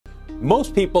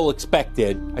Most people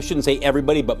expected, I shouldn't say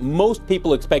everybody, but most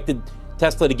people expected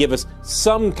Tesla to give us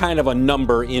some kind of a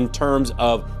number in terms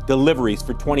of deliveries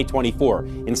for 2024.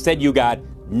 Instead, you got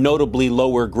notably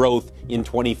lower growth in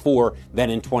 24 than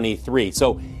in 23.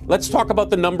 So let's talk about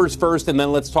the numbers first, and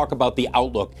then let's talk about the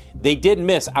outlook. They did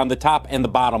miss on the top and the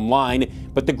bottom line,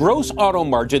 but the gross auto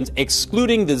margins,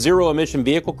 excluding the zero-emission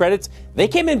vehicle credits, they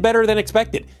came in better than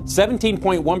expected.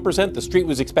 17.1%. The street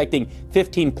was expecting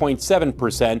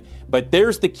 15.7%. But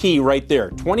there's the key right there.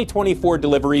 2024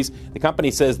 deliveries, the company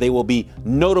says they will be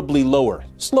notably lower.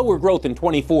 Slower growth in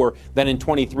 24 than in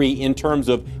 23 in terms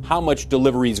of how much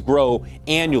deliveries grow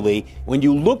annually. When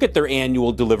you look at their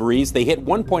annual deliveries, they hit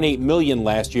 1.8 million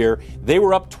last year. They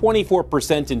were up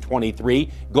 24% in 23.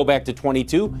 Go back to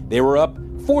 22, they were up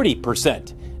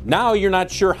 40%. Now you're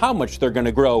not sure how much they're going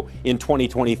to grow in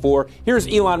 2024. Here's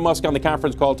Elon Musk on the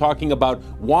conference call talking about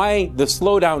why the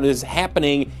slowdown is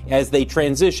happening as they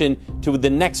transition to the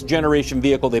next generation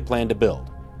vehicle they plan to build.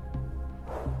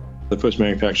 The first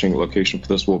manufacturing location for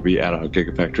this will be at our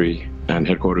Gigafactory and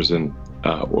headquarters in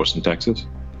Austin, Texas.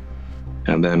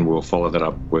 And then we'll follow that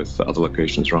up with other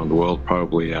locations around the world.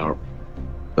 Probably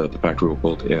the factory we'll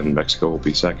build in Mexico will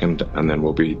be second, and then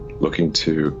we'll be looking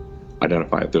to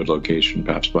identify a third location,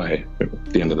 perhaps by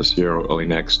the end of this year or early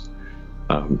next,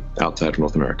 outside of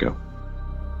North America.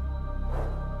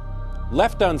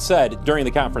 Left unsaid during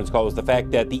the conference call was the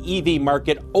fact that the EV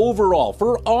market overall,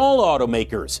 for all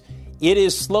automakers, it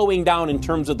is slowing down in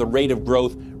terms of the rate of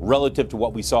growth relative to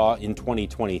what we saw in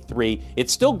 2023.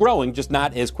 It's still growing, just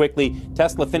not as quickly.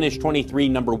 Tesla finished 23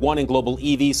 number one in global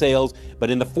EV sales,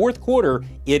 but in the fourth quarter,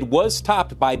 it was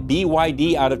topped by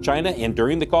BYD out of China. And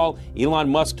during the call, Elon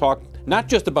Musk talked not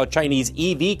just about Chinese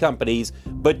EV companies,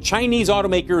 but Chinese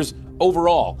automakers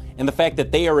overall, and the fact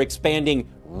that they are expanding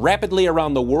rapidly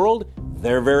around the world.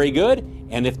 They're very good.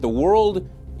 And if the world,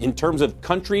 in terms of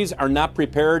countries, are not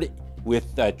prepared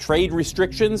with trade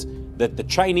restrictions, that the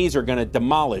Chinese are going to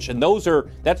demolish. And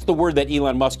that's the word that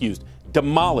Elon Musk used,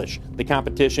 demolish the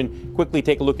competition. Quickly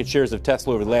take a look at shares of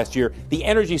Tesla over the last year. The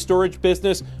energy storage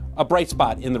business, a bright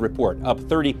spot in the report, up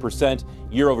 30%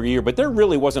 year over year. But there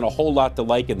really wasn't a whole lot to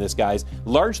like in this, guys,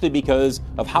 largely because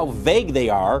of how vague they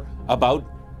are about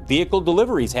vehicle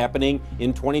deliveries happening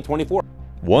in 2024.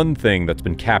 One thing that's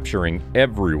been capturing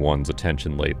everyone's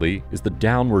attention lately is the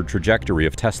downward trajectory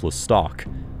of Tesla's stock.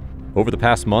 Over the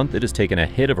past month, it has taken a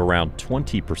hit of around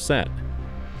 20%.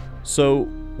 So,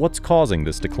 what's causing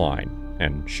this decline?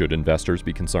 And should investors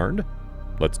be concerned?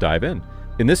 Let's dive in.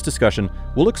 In this discussion,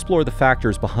 we'll explore the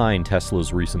factors behind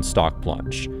Tesla's recent stock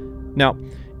plunge. Now,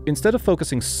 instead of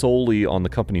focusing solely on the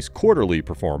company's quarterly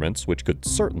performance, which could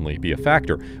certainly be a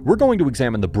factor, we're going to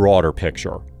examine the broader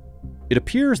picture. It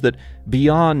appears that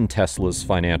beyond Tesla's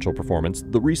financial performance,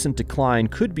 the recent decline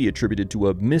could be attributed to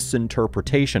a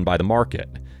misinterpretation by the market.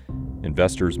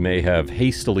 Investors may have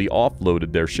hastily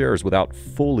offloaded their shares without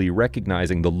fully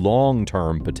recognizing the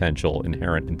long-term potential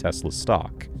inherent in Tesla's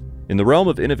stock. In the realm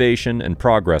of innovation and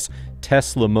progress,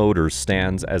 Tesla Motors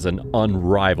stands as an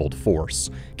unrivaled force,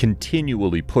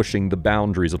 continually pushing the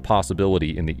boundaries of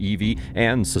possibility in the EV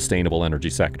and sustainable energy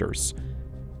sectors.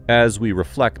 As we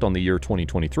reflect on the year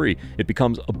 2023, it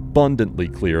becomes abundantly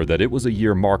clear that it was a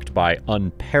year marked by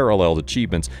unparalleled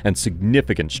achievements and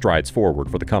significant strides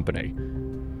forward for the company.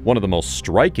 One of the most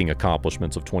striking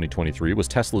accomplishments of 2023 was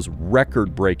Tesla's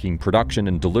record-breaking production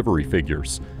and delivery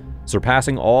figures.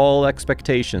 Surpassing all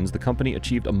expectations, the company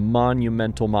achieved a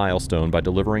monumental milestone by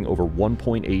delivering over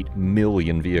 1.8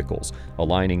 million vehicles,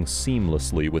 aligning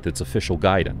seamlessly with its official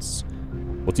guidance.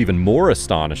 What's even more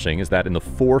astonishing is that in the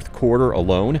fourth quarter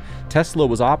alone, Tesla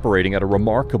was operating at a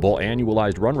remarkable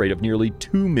annualized run rate of nearly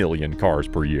 2 million cars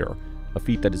per year, a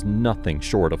feat that is nothing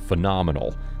short of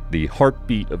phenomenal. The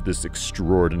heartbeat of this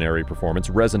extraordinary performance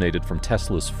resonated from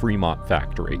Tesla's Fremont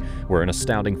factory, where an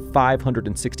astounding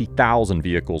 560,000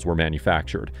 vehicles were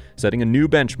manufactured, setting a new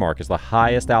benchmark as the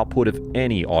highest output of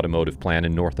any automotive plant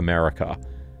in North America.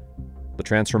 The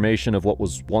transformation of what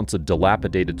was once a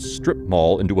dilapidated strip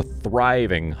mall into a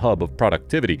thriving hub of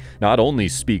productivity not only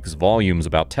speaks volumes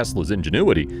about Tesla's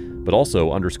ingenuity, but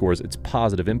also underscores its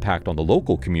positive impact on the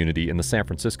local community in the San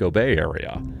Francisco Bay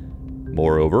Area.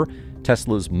 Moreover,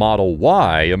 Tesla's Model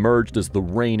Y emerged as the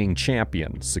reigning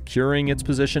champion, securing its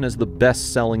position as the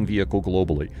best-selling vehicle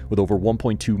globally, with over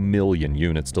 1.2 million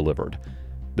units delivered.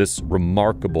 This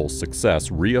remarkable success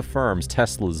reaffirms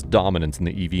Tesla's dominance in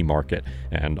the EV market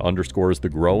and underscores the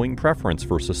growing preference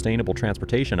for sustainable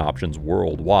transportation options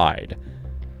worldwide.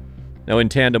 Now, in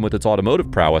tandem with its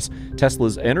automotive prowess,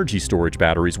 Tesla's energy storage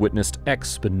batteries witnessed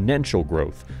exponential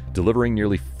growth, delivering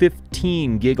nearly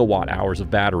 15 gigawatt-hours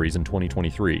of batteries in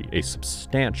 2023, a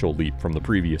substantial leap from the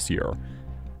previous year.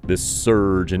 This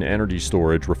surge in energy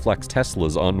storage reflects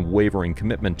Tesla's unwavering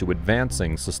commitment to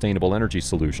advancing sustainable energy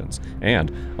solutions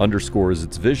and underscores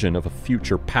its vision of a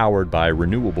future powered by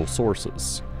renewable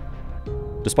sources.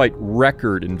 Despite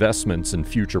record investments in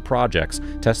future projects,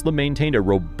 Tesla maintained a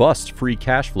robust free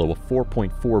cash flow of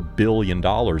 $4.4 billion in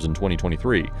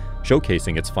 2023,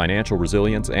 showcasing its financial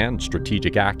resilience and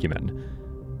strategic acumen.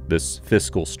 This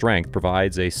fiscal strength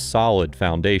provides a solid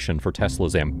foundation for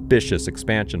Tesla's ambitious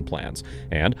expansion plans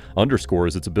and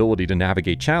underscores its ability to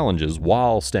navigate challenges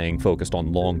while staying focused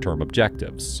on long-term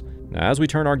objectives. As we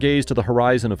turn our gaze to the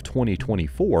horizon of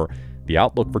 2024, the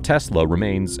outlook for Tesla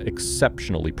remains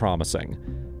exceptionally promising.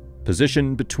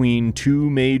 Positioned between two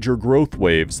major growth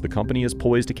waves, the company is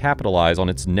poised to capitalize on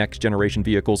its next-generation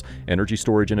vehicles, energy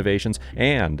storage innovations,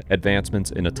 and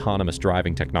advancements in autonomous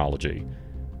driving technology.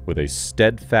 With a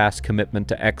steadfast commitment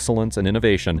to excellence and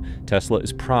innovation, Tesla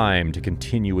is primed to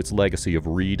continue its legacy of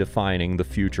redefining the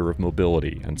future of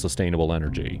mobility and sustainable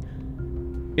energy.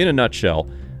 In a nutshell,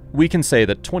 we can say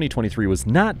that 2023 was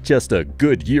not just a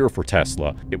good year for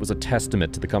Tesla, it was a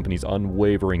testament to the company's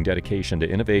unwavering dedication to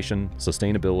innovation,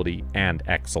 sustainability, and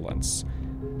excellence.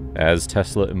 As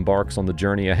Tesla embarks on the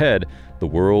journey ahead, the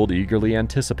world eagerly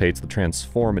anticipates the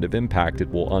transformative impact it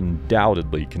will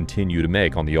undoubtedly continue to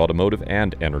make on the automotive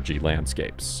and energy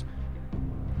landscapes.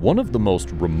 One of the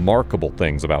most remarkable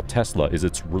things about Tesla is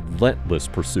its relentless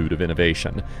pursuit of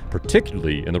innovation,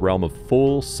 particularly in the realm of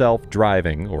full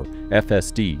self-driving, or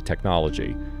FSD,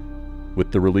 technology.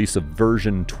 With the release of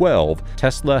version 12,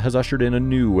 Tesla has ushered in a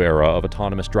new era of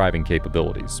autonomous driving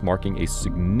capabilities, marking a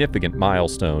significant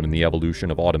milestone in the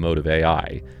evolution of automotive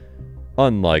AI.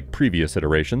 Unlike previous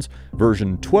iterations,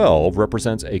 version 12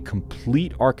 represents a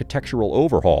complete architectural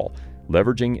overhaul,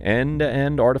 leveraging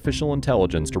end-to-end artificial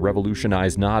intelligence to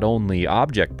revolutionize not only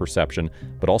object perception,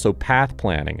 but also path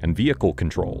planning and vehicle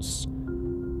controls.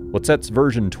 What sets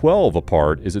version 12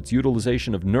 apart is its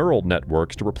utilization of neural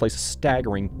networks to replace a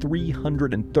staggering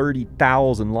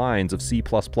 330,000 lines of C++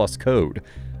 code,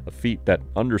 a feat that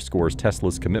underscores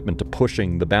Tesla's commitment to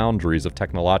pushing the boundaries of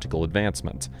technological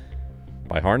advancement.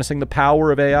 By harnessing the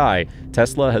power of AI,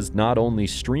 Tesla has not only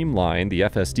streamlined the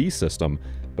FSD system,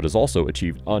 but has also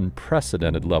achieved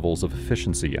unprecedented levels of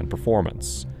efficiency and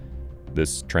performance.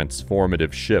 This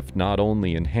transformative shift not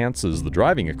only enhances the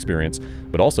driving experience,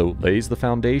 but also lays the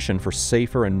foundation for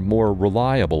safer and more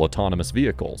reliable autonomous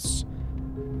vehicles.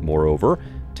 Moreover,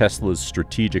 Tesla's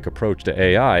strategic approach to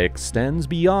AI extends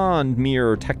beyond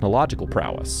mere technological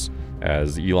prowess.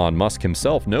 As Elon Musk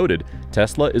himself noted,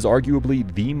 Tesla is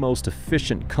arguably the most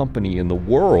efficient company in the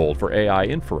world for AI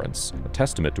inference, a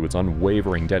testament to its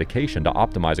unwavering dedication to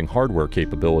optimizing hardware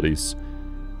capabilities.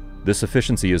 This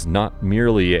efficiency is not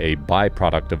merely a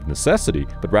byproduct of necessity,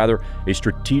 but rather a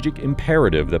strategic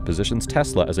imperative that positions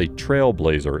Tesla as a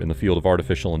trailblazer in the field of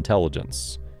artificial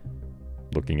intelligence.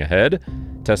 Looking ahead,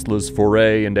 Tesla's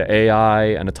foray into AI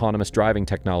and autonomous driving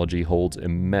technology holds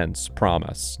immense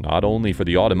promise, not only for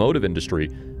the automotive industry,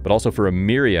 but also for a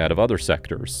myriad of other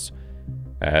sectors.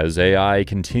 As AI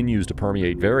continues to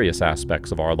permeate various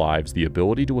aspects of our lives, the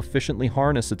ability to efficiently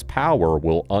harness its power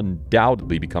will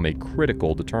undoubtedly become a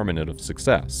critical determinant of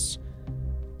success.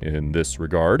 In this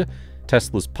regard,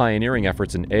 Tesla's pioneering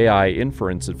efforts in AI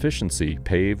inference efficiency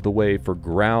pave the way for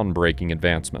groundbreaking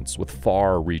advancements with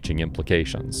far-reaching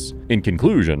implications. In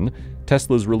conclusion,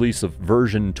 Tesla's release of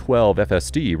version 12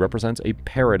 FSD represents a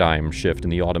paradigm shift in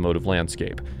the automotive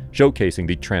landscape, showcasing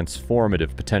the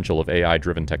transformative potential of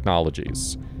AI-driven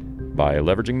technologies. By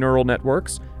leveraging neural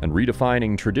networks and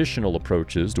redefining traditional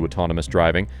approaches to autonomous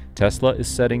driving, Tesla is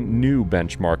setting new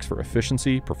benchmarks for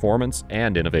efficiency, performance,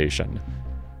 and innovation.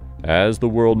 As the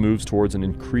world moves towards an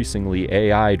increasingly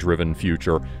AI-driven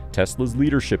future, Tesla's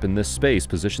leadership in this space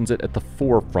positions it at the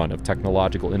forefront of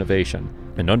technological innovation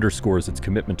and underscores its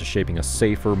commitment to shaping a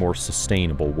safer, more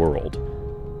sustainable world.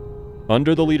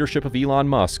 Under the leadership of Elon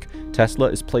Musk,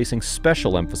 Tesla is placing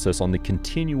special emphasis on the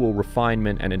continual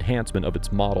refinement and enhancement of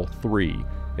its Model 3,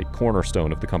 a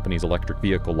cornerstone of the company's electric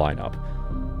vehicle lineup.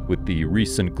 With the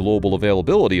recent global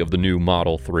availability of the new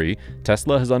Model 3,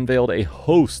 Tesla has unveiled a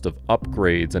host of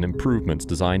upgrades and improvements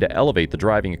designed to elevate the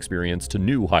driving experience to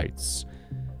new heights.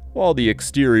 While the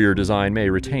exterior design may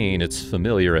retain its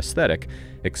familiar aesthetic,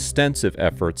 extensive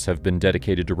efforts have been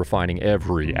dedicated to refining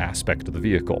every aspect of the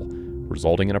vehicle,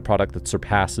 resulting in a product that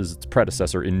surpasses its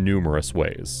predecessor in numerous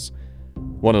ways.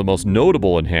 One of the most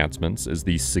notable enhancements is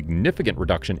the significant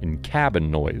reduction in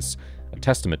cabin noise, a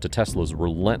testament to Tesla's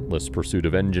relentless pursuit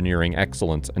of engineering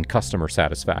excellence and customer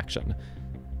satisfaction.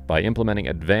 By implementing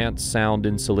advanced sound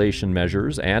insulation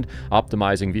measures and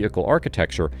optimizing vehicle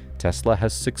architecture, Tesla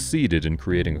has succeeded in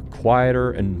creating a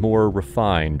quieter and more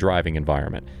refined driving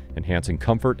environment, enhancing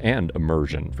comfort and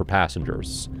immersion for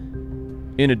passengers.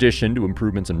 In addition to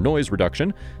improvements in noise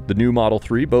reduction, the new Model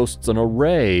 3 boasts an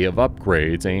array of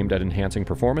upgrades aimed at enhancing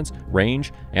performance,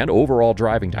 range, and overall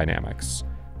driving dynamics.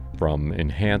 From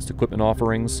enhanced equipment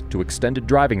offerings to extended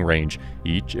driving range,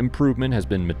 each improvement has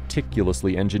been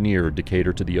meticulously engineered to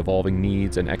cater to the evolving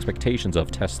needs and expectations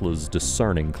of Tesla's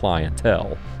discerning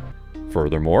clientele.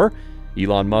 Furthermore,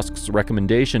 Elon Musk's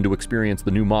recommendation to experience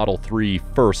the new Model 3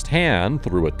 firsthand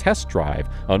through a test drive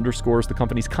underscores the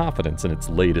company's confidence in its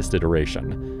latest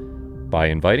iteration. By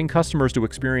inviting customers to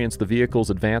experience the vehicle's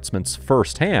advancements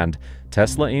firsthand,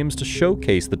 Tesla aims to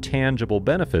showcase the tangible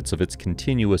benefits of its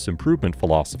continuous improvement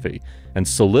philosophy and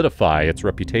solidify its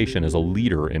reputation as a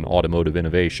leader in automotive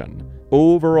innovation.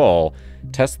 Overall,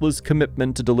 Tesla's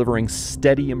commitment to delivering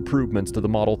steady improvements to the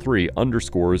Model 3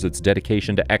 underscores its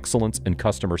dedication to excellence and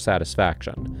customer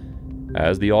satisfaction.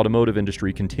 As the automotive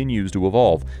industry continues to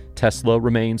evolve, Tesla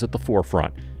remains at the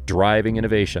forefront, driving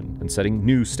innovation and setting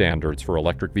new standards for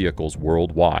electric vehicles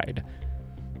worldwide.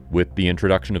 With the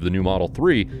introduction of the new Model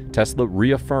 3, Tesla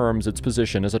reaffirms its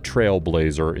position as a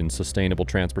trailblazer in sustainable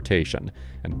transportation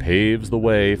and paves the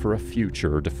way for a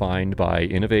future defined by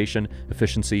innovation,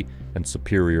 efficiency, and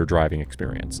superior driving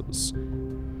experiences.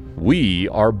 We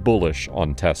are bullish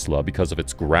on Tesla because of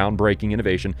its groundbreaking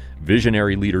innovation,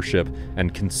 visionary leadership,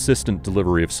 and consistent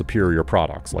delivery of superior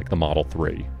products like the Model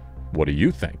 3. What do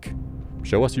you think?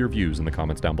 Show us your views in the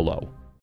comments down below.